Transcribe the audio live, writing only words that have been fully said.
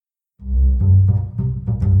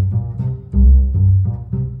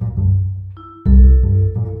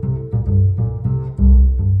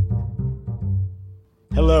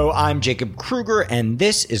Hello, I'm Jacob Krueger, and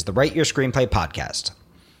this is the Write Your Screenplay podcast.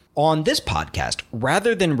 On this podcast,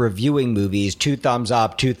 rather than reviewing movies 2 thumbs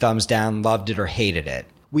up, 2 thumbs down, loved it or hated it,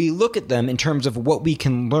 we look at them in terms of what we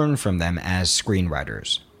can learn from them as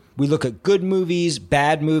screenwriters. We look at good movies,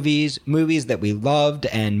 bad movies, movies that we loved,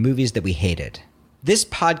 and movies that we hated. This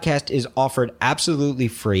podcast is offered absolutely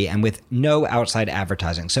free and with no outside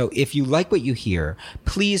advertising. So if you like what you hear,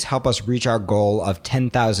 please help us reach our goal of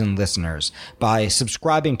 10,000 listeners by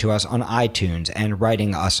subscribing to us on iTunes and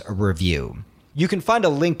writing us a review. You can find a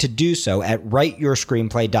link to do so at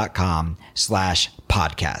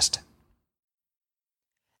writeyourscreenplay.com/podcast.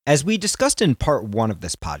 As we discussed in part 1 of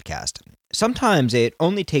this podcast, sometimes it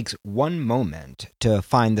only takes one moment to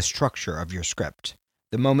find the structure of your script.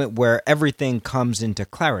 The moment where everything comes into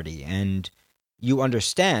clarity and you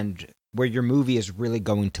understand where your movie is really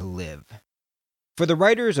going to live. For the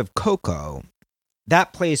writers of Coco,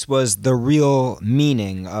 that place was the real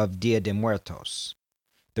meaning of Dia de Muertos,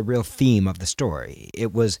 the real theme of the story.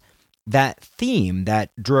 It was that theme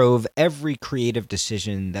that drove every creative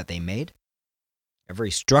decision that they made,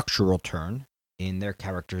 every structural turn in their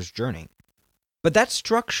character's journey. But that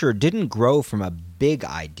structure didn't grow from a big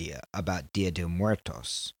idea about Dia de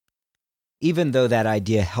Muertos, even though that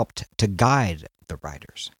idea helped to guide the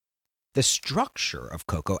writers. The structure of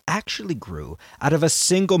Coco actually grew out of a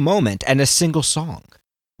single moment and a single song,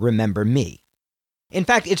 Remember Me. In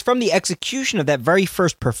fact, it's from the execution of that very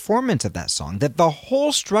first performance of that song that the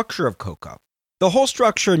whole structure of Coco, the whole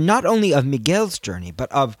structure not only of Miguel's journey,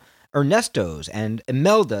 but of Ernesto's and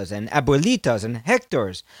Imelda's and Abuelita's and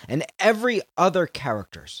Hector's and every other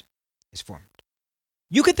character's is formed.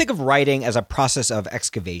 You could think of writing as a process of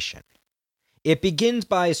excavation. It begins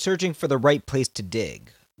by searching for the right place to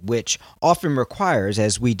dig, which often requires,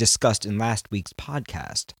 as we discussed in last week's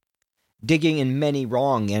podcast, digging in many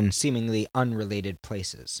wrong and seemingly unrelated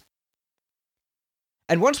places.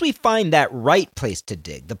 And once we find that right place to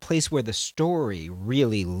dig, the place where the story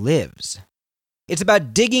really lives, it's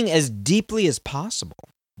about digging as deeply as possible,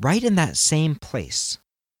 right in that same place,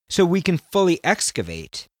 so we can fully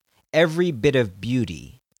excavate every bit of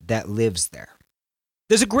beauty that lives there.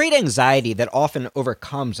 There's a great anxiety that often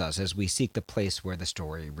overcomes us as we seek the place where the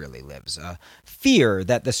story really lives. A fear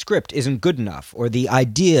that the script isn't good enough, or the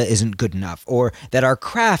idea isn't good enough, or that our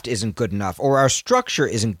craft isn't good enough, or our structure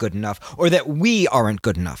isn't good enough, or that we aren't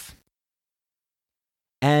good enough.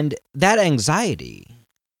 And that anxiety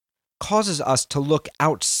causes us to look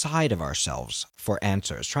outside of ourselves for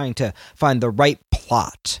answers, trying to find the right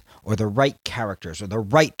plot, or the right characters, or the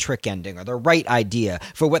right trick ending, or the right idea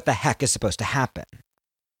for what the heck is supposed to happen.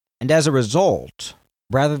 And as a result,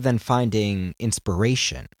 rather than finding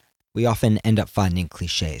inspiration, we often end up finding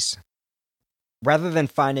cliches. Rather than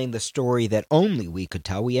finding the story that only we could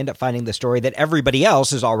tell, we end up finding the story that everybody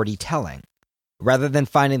else is already telling. Rather than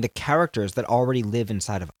finding the characters that already live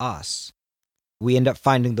inside of us, we end up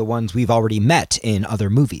finding the ones we've already met in other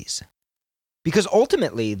movies. Because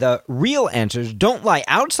ultimately, the real answers don't lie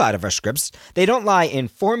outside of our scripts. They don't lie in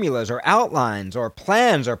formulas or outlines or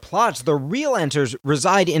plans or plots. The real answers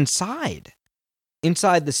reside inside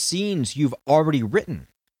the scenes you've already written,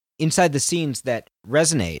 inside the scenes that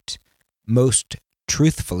resonate most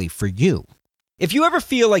truthfully for you. If you ever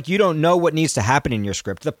feel like you don't know what needs to happen in your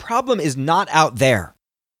script, the problem is not out there.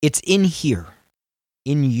 It's in here,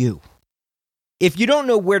 in you. If you don't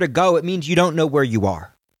know where to go, it means you don't know where you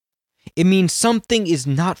are. It means something is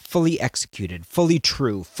not fully executed, fully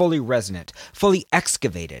true, fully resonant, fully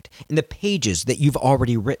excavated in the pages that you've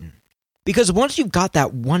already written. Because once you've got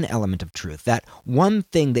that one element of truth, that one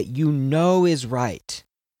thing that you know is right,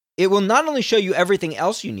 it will not only show you everything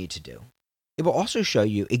else you need to do, it will also show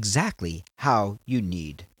you exactly how you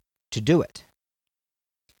need to do it.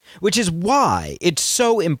 Which is why it's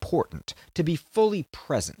so important to be fully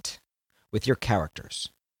present with your characters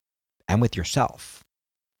and with yourself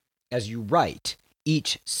as you write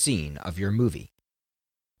each scene of your movie.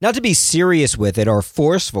 Not to be serious with it or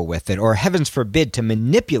forceful with it or, heavens forbid, to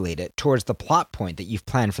manipulate it towards the plot point that you've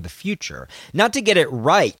planned for the future. Not to get it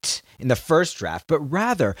right in the first draft, but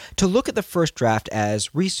rather to look at the first draft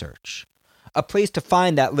as research. A place to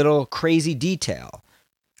find that little crazy detail,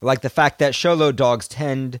 like the fact that Xolo dogs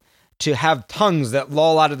tend to have tongues that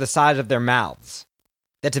loll out of the sides of their mouths.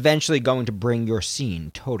 That's eventually going to bring your scene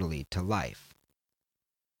totally to life.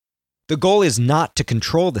 The goal is not to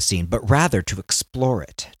control the scene, but rather to explore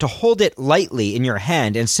it, to hold it lightly in your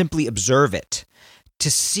hand and simply observe it,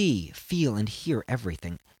 to see, feel, and hear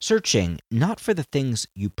everything, searching not for the things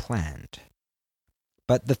you planned,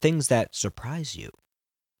 but the things that surprise you,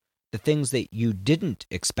 the things that you didn't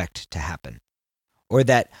expect to happen, or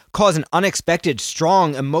that cause an unexpected,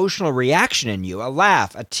 strong emotional reaction in you, a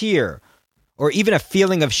laugh, a tear, or even a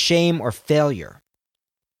feeling of shame or failure.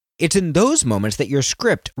 It's in those moments that your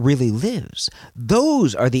script really lives.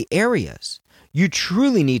 Those are the areas you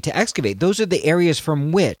truly need to excavate. Those are the areas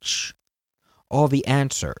from which all the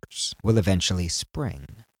answers will eventually spring.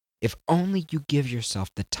 If only you give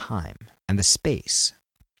yourself the time and the space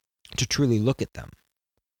to truly look at them,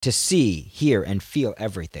 to see, hear, and feel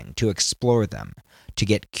everything, to explore them, to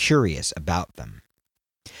get curious about them,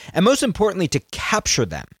 and most importantly, to capture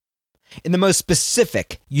them in the most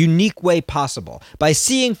specific, unique way possible by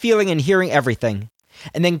seeing, feeling, and hearing everything,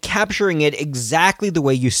 and then capturing it exactly the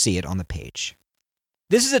way you see it on the page.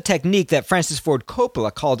 This is a technique that Francis Ford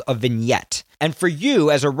Coppola called a vignette. And for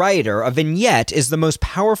you as a writer, a vignette is the most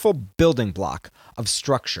powerful building block of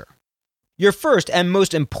structure. Your first and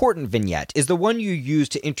most important vignette is the one you use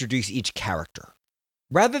to introduce each character.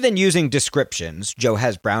 Rather than using descriptions, Joe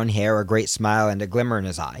has brown hair, a great smile, and a glimmer in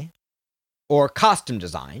his eye, or costume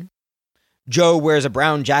design, Joe wears a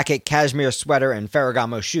brown jacket, cashmere sweater, and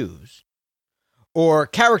Ferragamo shoes, or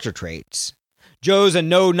character traits, Joe's a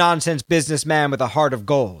no-nonsense businessman with a heart of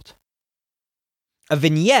gold. A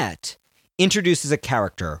vignette introduces a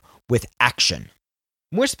character with action.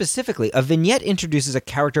 More specifically, a vignette introduces a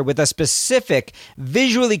character with a specific,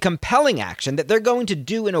 visually compelling action that they're going to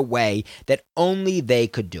do in a way that only they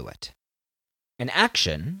could do it. An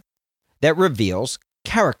action that reveals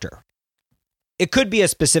character. It could be a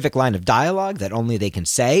specific line of dialogue that only they can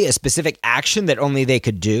say, a specific action that only they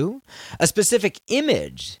could do, a specific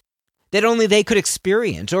image that only they could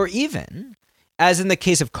experience, or even, as in the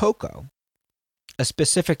case of Coco, a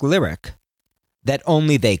specific lyric that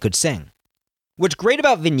only they could sing. What's great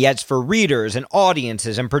about vignettes for readers and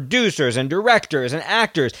audiences and producers and directors and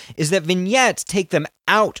actors is that vignettes take them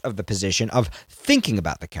out of the position of thinking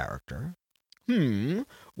about the character.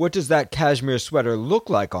 What does that cashmere sweater look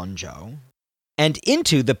like on Joe? And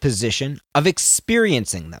into the position of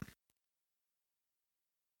experiencing them.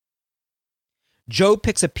 Joe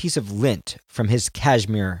picks a piece of lint from his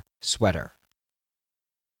cashmere sweater.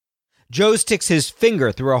 Joe sticks his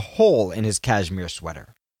finger through a hole in his cashmere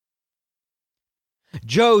sweater.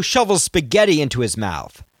 Joe shovels spaghetti into his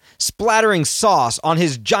mouth, splattering sauce on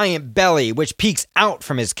his giant belly, which peeks out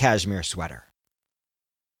from his cashmere sweater.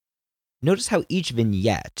 Notice how each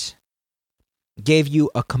vignette gave you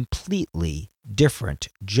a completely different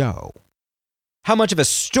Joe. How much of a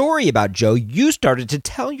story about Joe you started to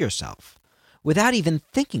tell yourself without even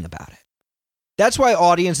thinking about it. That's why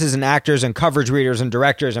audiences and actors and coverage readers and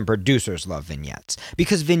directors and producers love vignettes,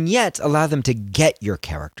 because vignettes allow them to get your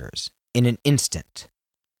characters in an instant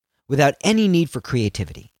without any need for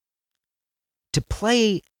creativity, to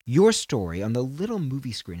play your story on the little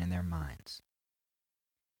movie screen in their minds,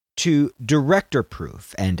 to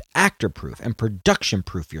director-proof and actor-proof and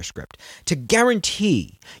production-proof your script, to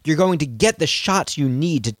guarantee you're going to get the shots you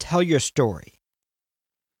need to tell your story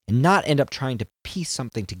and not end up trying to piece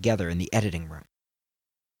something together in the editing room.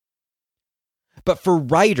 But for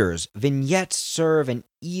writers, vignettes serve an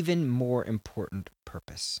even more important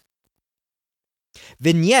purpose.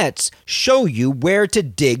 Vignettes show you where to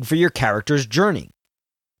dig for your character's journey.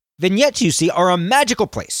 Vignettes, you see, are a magical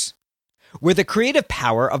place where the creative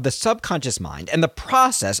power of the subconscious mind and the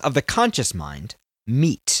process of the conscious mind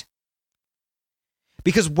meet.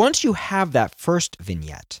 Because once you have that first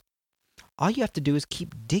vignette, all you have to do is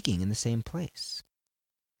keep digging in the same place.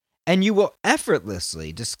 And you will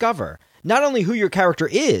effortlessly discover not only who your character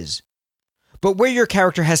is, but where your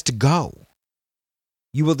character has to go.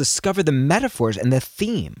 You will discover the metaphors and the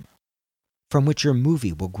theme from which your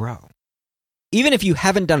movie will grow. Even if you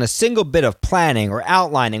haven't done a single bit of planning or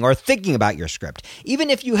outlining or thinking about your script, even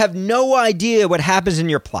if you have no idea what happens in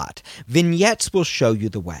your plot, vignettes will show you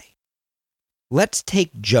the way. Let's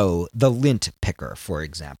take Joe, the lint picker, for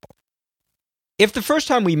example. If the first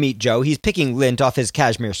time we meet Joe, he's picking lint off his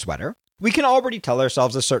cashmere sweater, we can already tell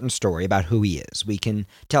ourselves a certain story about who he is. We can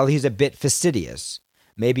tell he's a bit fastidious,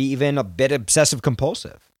 maybe even a bit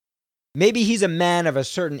obsessive-compulsive. Maybe he's a man of a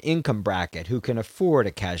certain income bracket who can afford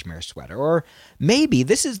a cashmere sweater, or maybe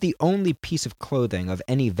this is the only piece of clothing of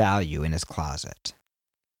any value in his closet.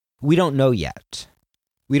 We don't know yet.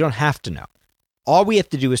 We don't have to know. All we have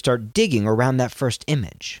to do is start digging around that first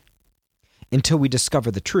image until we discover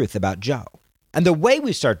the truth about Joe. And the way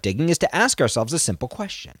we start digging is to ask ourselves a simple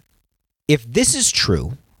question. If this is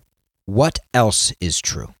true, what else is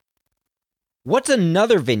true? What's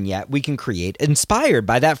another vignette we can create inspired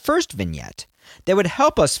by that first vignette that would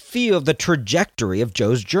help us feel the trajectory of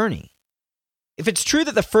Joe's journey? If it's true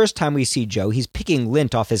that the first time we see Joe, he's picking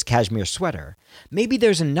lint off his cashmere sweater, maybe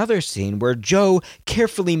there's another scene where Joe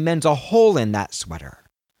carefully mends a hole in that sweater,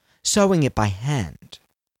 sewing it by hand.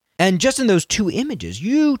 And just in those two images,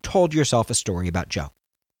 you told yourself a story about Joe.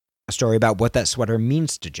 A story about what that sweater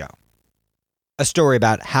means to Joe. A story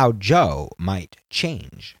about how Joe might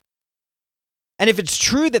change. And if it's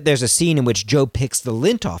true that there's a scene in which Joe picks the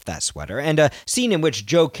lint off that sweater, and a scene in which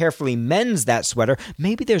Joe carefully mends that sweater,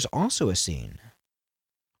 maybe there's also a scene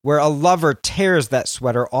where a lover tears that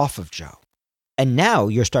sweater off of Joe. And now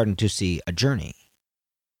you're starting to see a journey.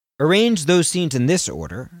 Arrange those scenes in this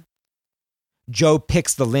order. Joe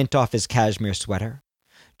picks the lint off his cashmere sweater.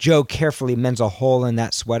 Joe carefully mends a hole in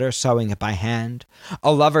that sweater, sewing it by hand.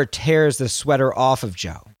 A lover tears the sweater off of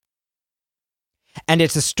Joe. And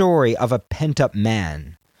it's a story of a pent-up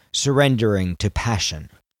man surrendering to passion.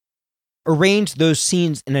 Arrange those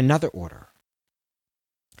scenes in another order.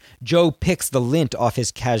 Joe picks the lint off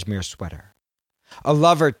his cashmere sweater. A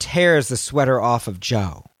lover tears the sweater off of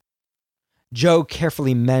Joe. Joe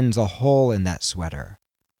carefully mends a hole in that sweater,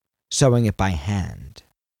 sewing it by hand.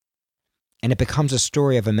 And it becomes a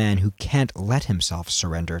story of a man who can't let himself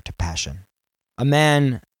surrender to passion. A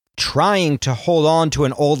man trying to hold on to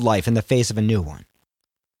an old life in the face of a new one.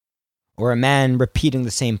 Or a man repeating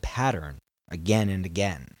the same pattern again and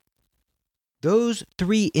again. Those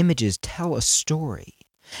three images tell a story.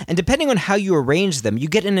 And depending on how you arrange them, you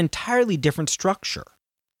get an entirely different structure.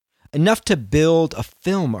 Enough to build a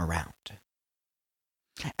film around.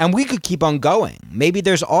 And we could keep on going. Maybe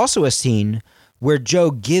there's also a scene where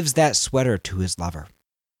Joe gives that sweater to his lover.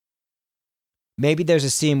 Maybe there's a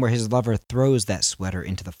scene where his lover throws that sweater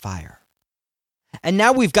into the fire. And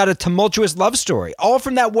now we've got a tumultuous love story, all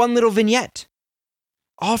from that one little vignette.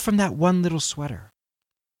 All from that one little sweater.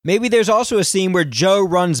 Maybe there's also a scene where Joe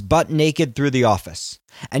runs butt naked through the office.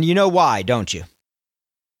 And you know why, don't you?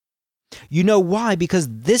 You know why, because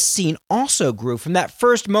this scene also grew from that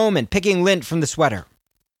first moment picking lint from the sweater.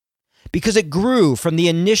 Because it grew from the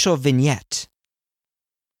initial vignette.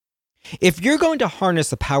 If you're going to harness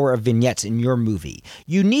the power of vignettes in your movie,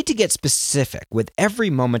 you need to get specific with every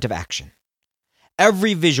moment of action.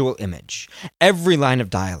 Every visual image, every line of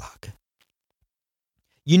dialogue.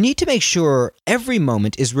 You need to make sure every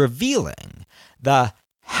moment is revealing the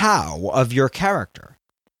how of your character.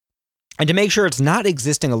 And to make sure it's not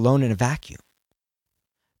existing alone in a vacuum,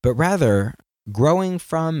 but rather growing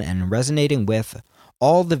from and resonating with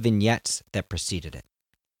all the vignettes that preceded it.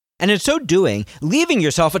 And in so doing, leaving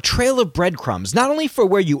yourself a trail of breadcrumbs, not only for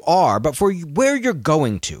where you are, but for where you're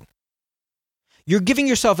going to. You're giving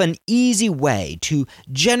yourself an easy way to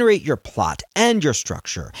generate your plot and your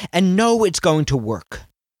structure and know it's going to work.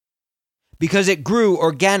 Because it grew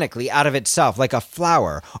organically out of itself like a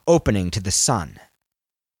flower opening to the sun.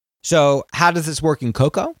 So how does this work in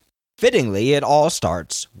Coco? Fittingly, it all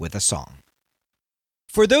starts with a song.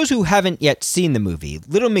 For those who haven't yet seen the movie,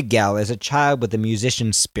 little Miguel is a child with a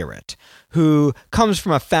musician's spirit, who comes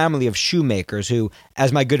from a family of shoemakers who,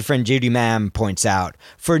 as my good friend Judy Mam points out,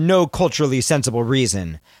 for no culturally sensible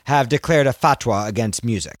reason, have declared a fatwa against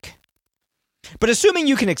music. But assuming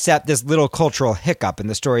you can accept this little cultural hiccup in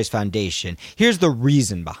the story's foundation, here's the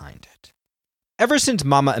reason behind it. Ever since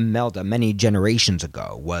Mama Imelda many generations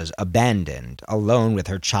ago was abandoned, alone with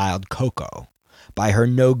her child Coco, by her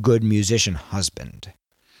no-good musician husband,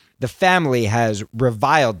 the family has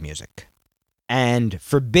reviled music and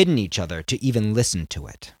forbidden each other to even listen to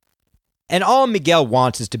it. And all Miguel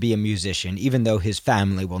wants is to be a musician, even though his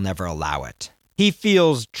family will never allow it. He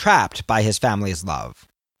feels trapped by his family's love,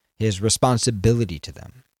 his responsibility to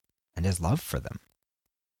them, and his love for them.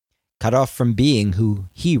 Cut off from being who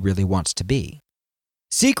he really wants to be.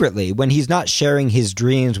 Secretly, when he's not sharing his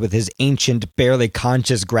dreams with his ancient, barely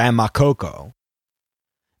conscious grandma Coco,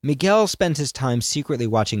 Miguel spends his time secretly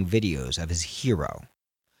watching videos of his hero,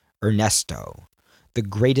 Ernesto, the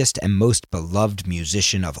greatest and most beloved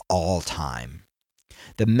musician of all time.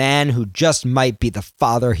 The man who just might be the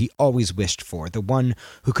father he always wished for, the one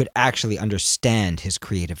who could actually understand his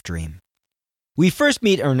creative dream. We first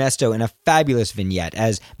meet Ernesto in a fabulous vignette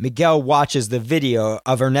as Miguel watches the video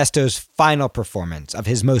of Ernesto's final performance of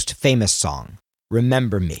his most famous song,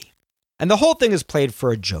 Remember Me. And the whole thing is played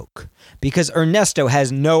for a joke, because Ernesto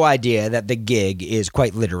has no idea that the gig is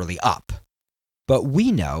quite literally up. But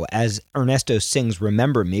we know, as Ernesto sings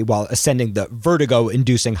Remember Me while ascending the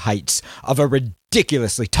vertigo-inducing heights of a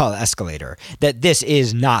ridiculously tall escalator, that this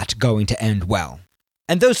is not going to end well.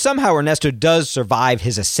 And though somehow Ernesto does survive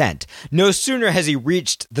his ascent, no sooner has he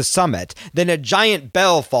reached the summit than a giant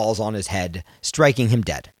bell falls on his head, striking him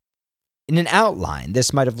dead. In an outline,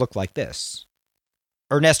 this might have looked like this.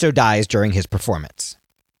 Ernesto dies during his performance.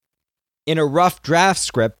 In a rough draft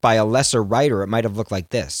script by a lesser writer, it might have looked like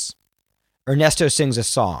this. Ernesto sings a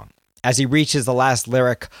song. As he reaches the last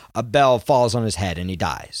lyric, a bell falls on his head and he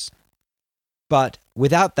dies. But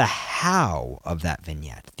without the how of that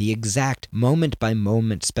vignette, the exact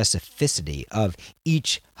moment-by-moment specificity of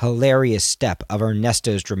each hilarious step of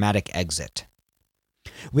Ernesto's dramatic exit,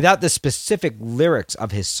 without the specific lyrics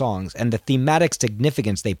of his songs and the thematic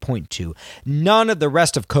significance they point to, none of the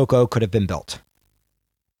rest of Coco could have been built.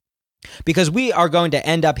 Because we are going to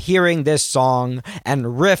end up hearing this song and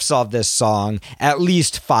riffs of this song at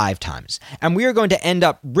least 5 times. And we are going to end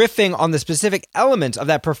up riffing on the specific elements of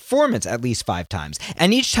that performance at least 5 times.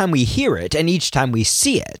 And each time we hear it and each time we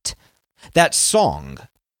see it, that song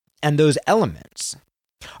and those elements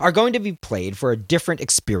are going to be played for a different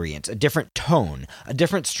experience, a different tone, a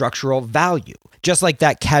different structural value, just like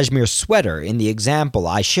that cashmere sweater in the example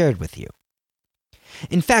I shared with you.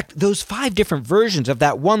 In fact, those 5 different versions of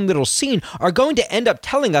that one little scene are going to end up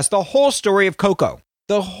telling us the whole story of Coco,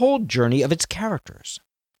 the whole journey of its characters.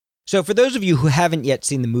 So for those of you who haven't yet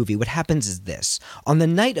seen the movie, what happens is this. On the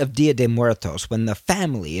night of Dia de Muertos, when the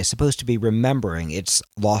family is supposed to be remembering its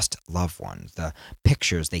lost loved ones, the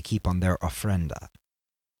pictures they keep on their ofrenda,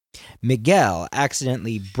 Miguel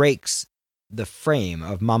accidentally breaks the frame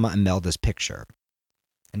of Mama Imelda's picture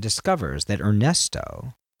and discovers that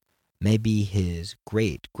Ernesto may be his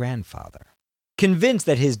great-grandfather. Convinced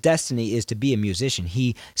that his destiny is to be a musician,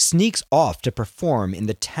 he sneaks off to perform in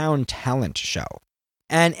the town talent show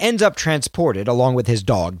and ends up transported, along with his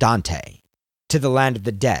dog, Dante, to the land of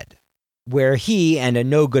the dead, where he and a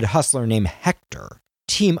no-good hustler named Hector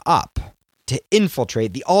team up to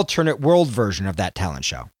infiltrate the alternate world version of that talent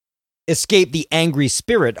show, escape the angry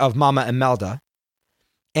spirit of Mama Imelda,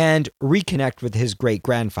 and reconnect with his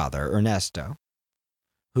great-grandfather, Ernesto,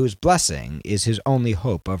 whose blessing is his only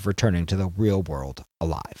hope of returning to the real world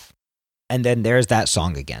alive. And then there's that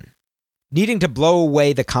song again. Needing to blow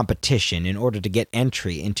away the competition in order to get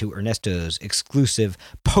entry into Ernesto's exclusive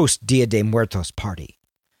post-Dia de Muertos party,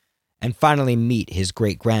 and finally meet his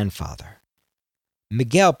great-grandfather,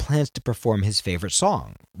 Miguel plans to perform his favorite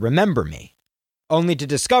song, Remember Me, only to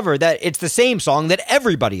discover that it's the same song that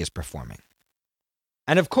everybody is performing.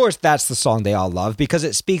 And of course, that's the song they all love because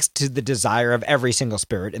it speaks to the desire of every single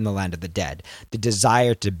spirit in the land of the dead, the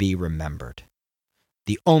desire to be remembered,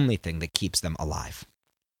 the only thing that keeps them alive.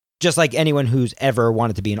 Just like anyone who's ever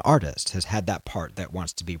wanted to be an artist has had that part that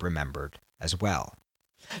wants to be remembered as well.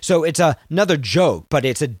 So it's another joke, but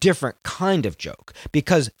it's a different kind of joke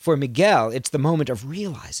because for Miguel, it's the moment of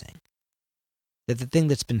realizing that the thing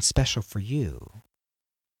that's been special for you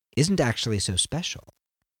isn't actually so special.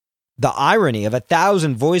 The irony of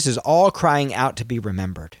 1,000 voices all crying out to be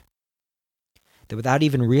remembered. That without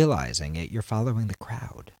even realizing it, you're following the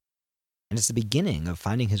crowd. And it's the beginning of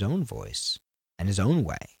finding his own voice and his own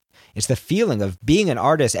way. It's the feeling of being an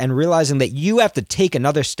artist and realizing that you have to take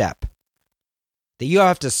another step. That you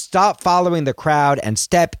have to stop following the crowd and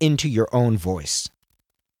step into your own voice.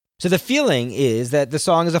 So the feeling is that the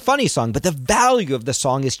song is a funny song, but the value of the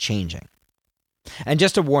song is changing. And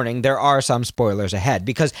just a warning, there are some spoilers ahead,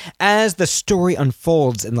 because as the story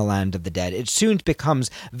unfolds in the land of the dead, it soon becomes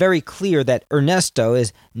very clear that Ernesto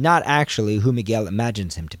is not actually who Miguel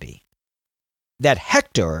imagines him to be. That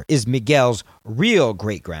Hector is Miguel's real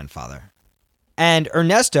great-grandfather. And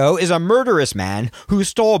Ernesto is a murderous man who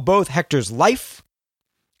stole both Hector's life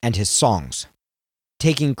and his songs,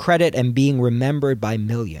 taking credit and being remembered by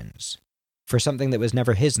millions for something that was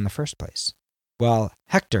never his in the first place. Well,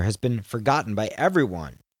 Hector has been forgotten by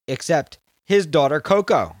everyone except his daughter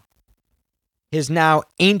Coco, his now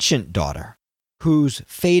ancient daughter, whose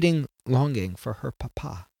fading longing for her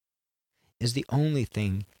papa is the only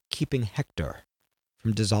thing keeping Hector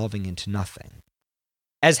from dissolving into nothing.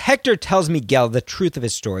 As Hector tells Miguel the truth of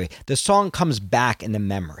his story, the song comes back in the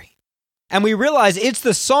memory. And we realize it's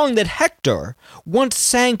the song that Hector once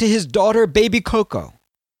sang to his daughter, baby Coco.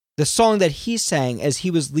 The song that he sang as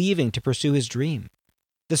he was leaving to pursue his dream.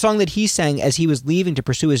 The song that he sang as he was leaving to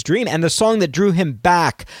pursue his dream, and the song that drew him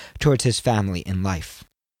back towards his family in life,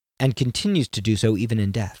 and continues to do so even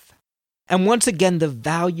in death. And once again, the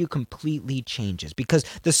value completely changes, because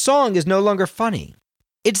the song is no longer funny.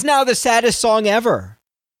 It's now the saddest song ever.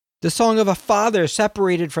 The song of a father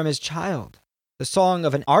separated from his child. The song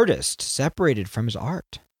of an artist separated from his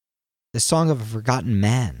art. The song of a forgotten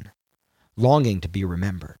man longing to be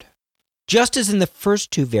remembered. Just as in the first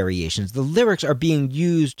 2 variations, the lyrics are being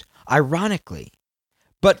used ironically,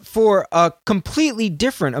 but for a completely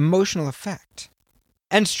different emotional effect.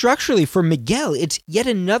 And structurally, for Miguel, it's yet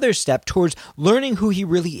another step towards learning who he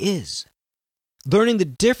really is. learning the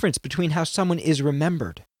difference between how someone is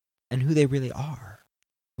remembered and who they really are,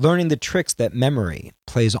 learning the tricks that memory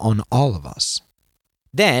plays on all of us.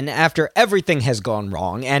 Then, after everything has gone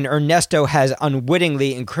wrong and Ernesto has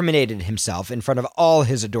unwittingly incriminated himself in front of all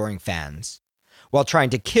his adoring fans, while trying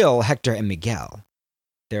to kill Hector and Miguel,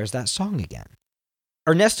 there's that song again.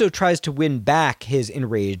 Ernesto tries to win back his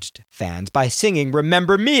enraged fans by singing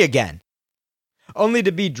 "Remember Me" again, only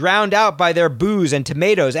to be drowned out by their boos and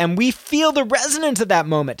tomatoes, and we feel the resonance of that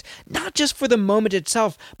moment, not just for the moment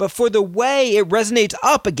itself, but for the way it resonates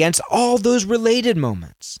up against all those related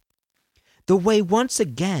moments. The way, once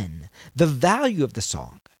again, the value of the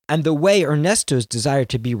song and the way Ernesto's desire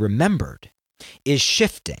to be remembered is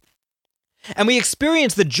shifting. And we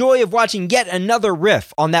experience the joy of watching yet another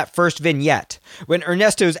riff on that first vignette, when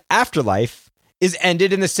Ernesto's afterlife is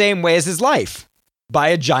ended in the same way as his life, by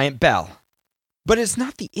a giant bell. But it's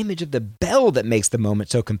not the image of the bell that makes the moment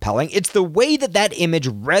so compelling. It's the way that that image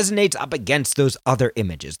resonates up against those other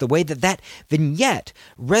images. The way that that vignette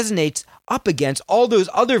resonates up against all those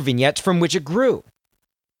other vignettes from which it grew.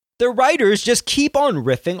 The writers just keep on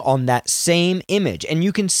riffing on that same image. And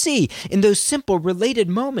you can see in those simple related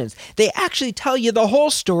moments, they actually tell you the whole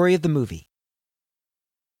story of the movie.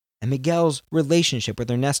 And Miguel's relationship with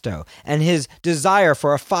Ernesto and his desire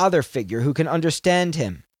for a father figure who can understand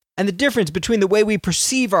him. And the difference between the way we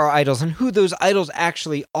perceive our idols and who those idols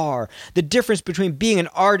actually are. The difference between being an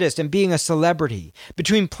artist and being a celebrity.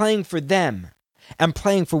 Between playing for them and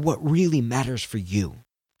playing for what really matters for you.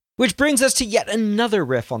 Which brings us to yet another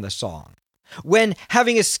riff on the song. When,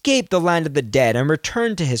 having escaped the land of the dead and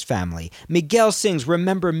returned to his family, Miguel sings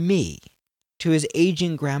 "Remember Me" to his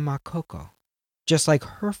aging grandma Coco, just like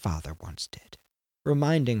her father once did,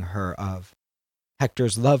 reminding her of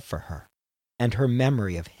Hector's love for her and her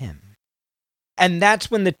memory of him. And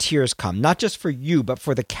that's when the tears come, not just for you, but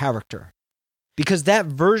for the character. Because that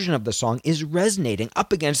version of the song is resonating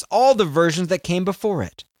up against all the versions that came before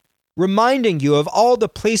it, reminding you of all the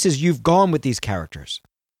places you've gone with these characters,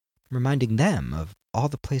 reminding them of all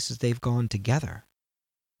the places they've gone together.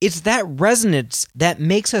 It's that resonance that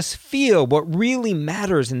makes us feel what really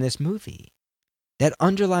matters in this movie, that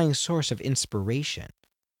underlying source of inspiration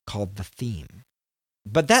called the theme.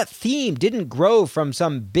 But that theme didn't grow from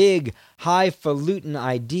some big, highfalutin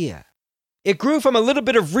idea. It grew from a little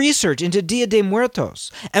bit of research into Dia de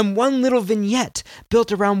Muertos and one little vignette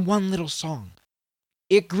built around one little song.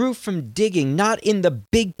 It grew from digging not in the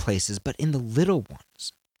big places, but in the little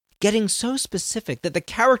ones, getting so specific that the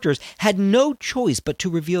characters had no choice but to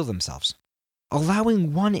reveal themselves,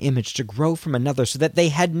 allowing one image to grow from another so that they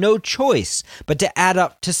had no choice but to add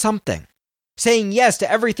up to something. Saying yes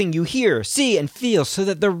to everything you hear, see, and feel so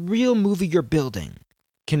that the real movie you're building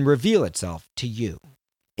can reveal itself to you.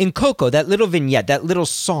 In Coco, that little vignette, that little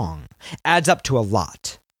song, adds up to a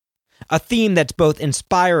lot. A theme that's both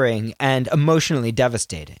inspiring and emotionally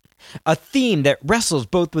devastating. A theme that wrestles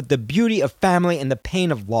both with the beauty of family and the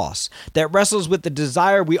pain of loss. That wrestles with the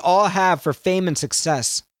desire we all have for fame and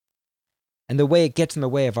success. And the way it gets in the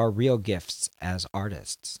way of our real gifts as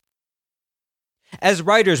artists. As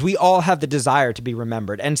writers, we all have the desire to be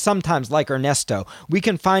remembered, and sometimes, like Ernesto, we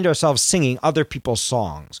can find ourselves singing other people's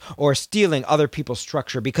songs or stealing other people's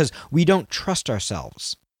structure because we don't trust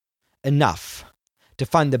ourselves enough to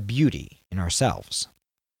find the beauty in ourselves,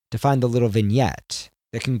 to find the little vignette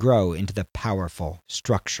that can grow into the powerful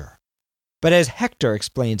structure. But as Hector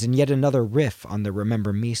explains in yet another riff on the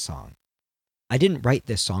Remember Me song, I didn't write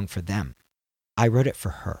this song for them. I wrote it for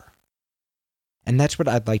her. And that's what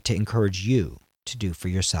I'd like to encourage you to do for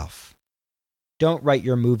yourself. Don't write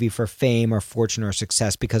your movie for fame or fortune or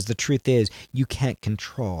success because the truth is you can't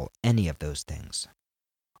control any of those things.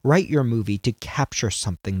 Write your movie to capture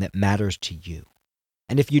something that matters to you.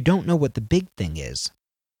 And if you don't know what the big thing is,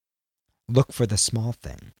 look for the small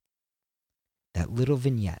thing. That little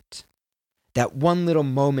vignette. That one little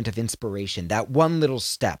moment of inspiration. That one little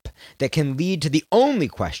step that can lead to the only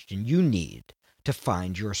question you need to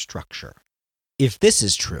find your structure. If this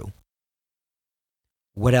is true,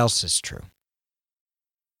 what else is true?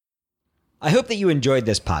 I hope that you enjoyed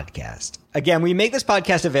this podcast. Again, we make this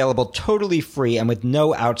podcast available totally free and with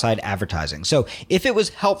no outside advertising. So if it was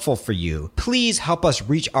helpful for you, please help us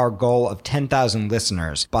reach our goal of 10,000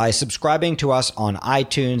 listeners by subscribing to us on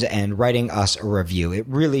iTunes and writing us a review. It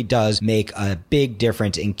really does make a big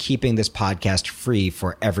difference in keeping this podcast free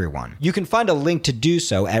for everyone. You can find a link to do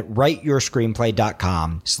so at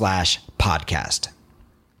writeyourscreenplay.com/podcast.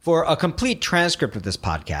 For a complete transcript of this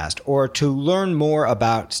podcast, or to learn more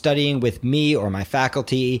about studying with me or my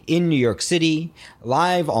faculty in New York City,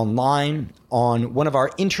 live online, on one of our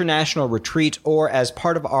international retreats, or as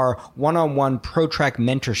part of our one-on-one ProTrack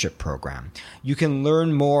mentorship program, you can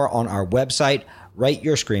learn more on our website,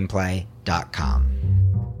 writeyourscreenplay.com.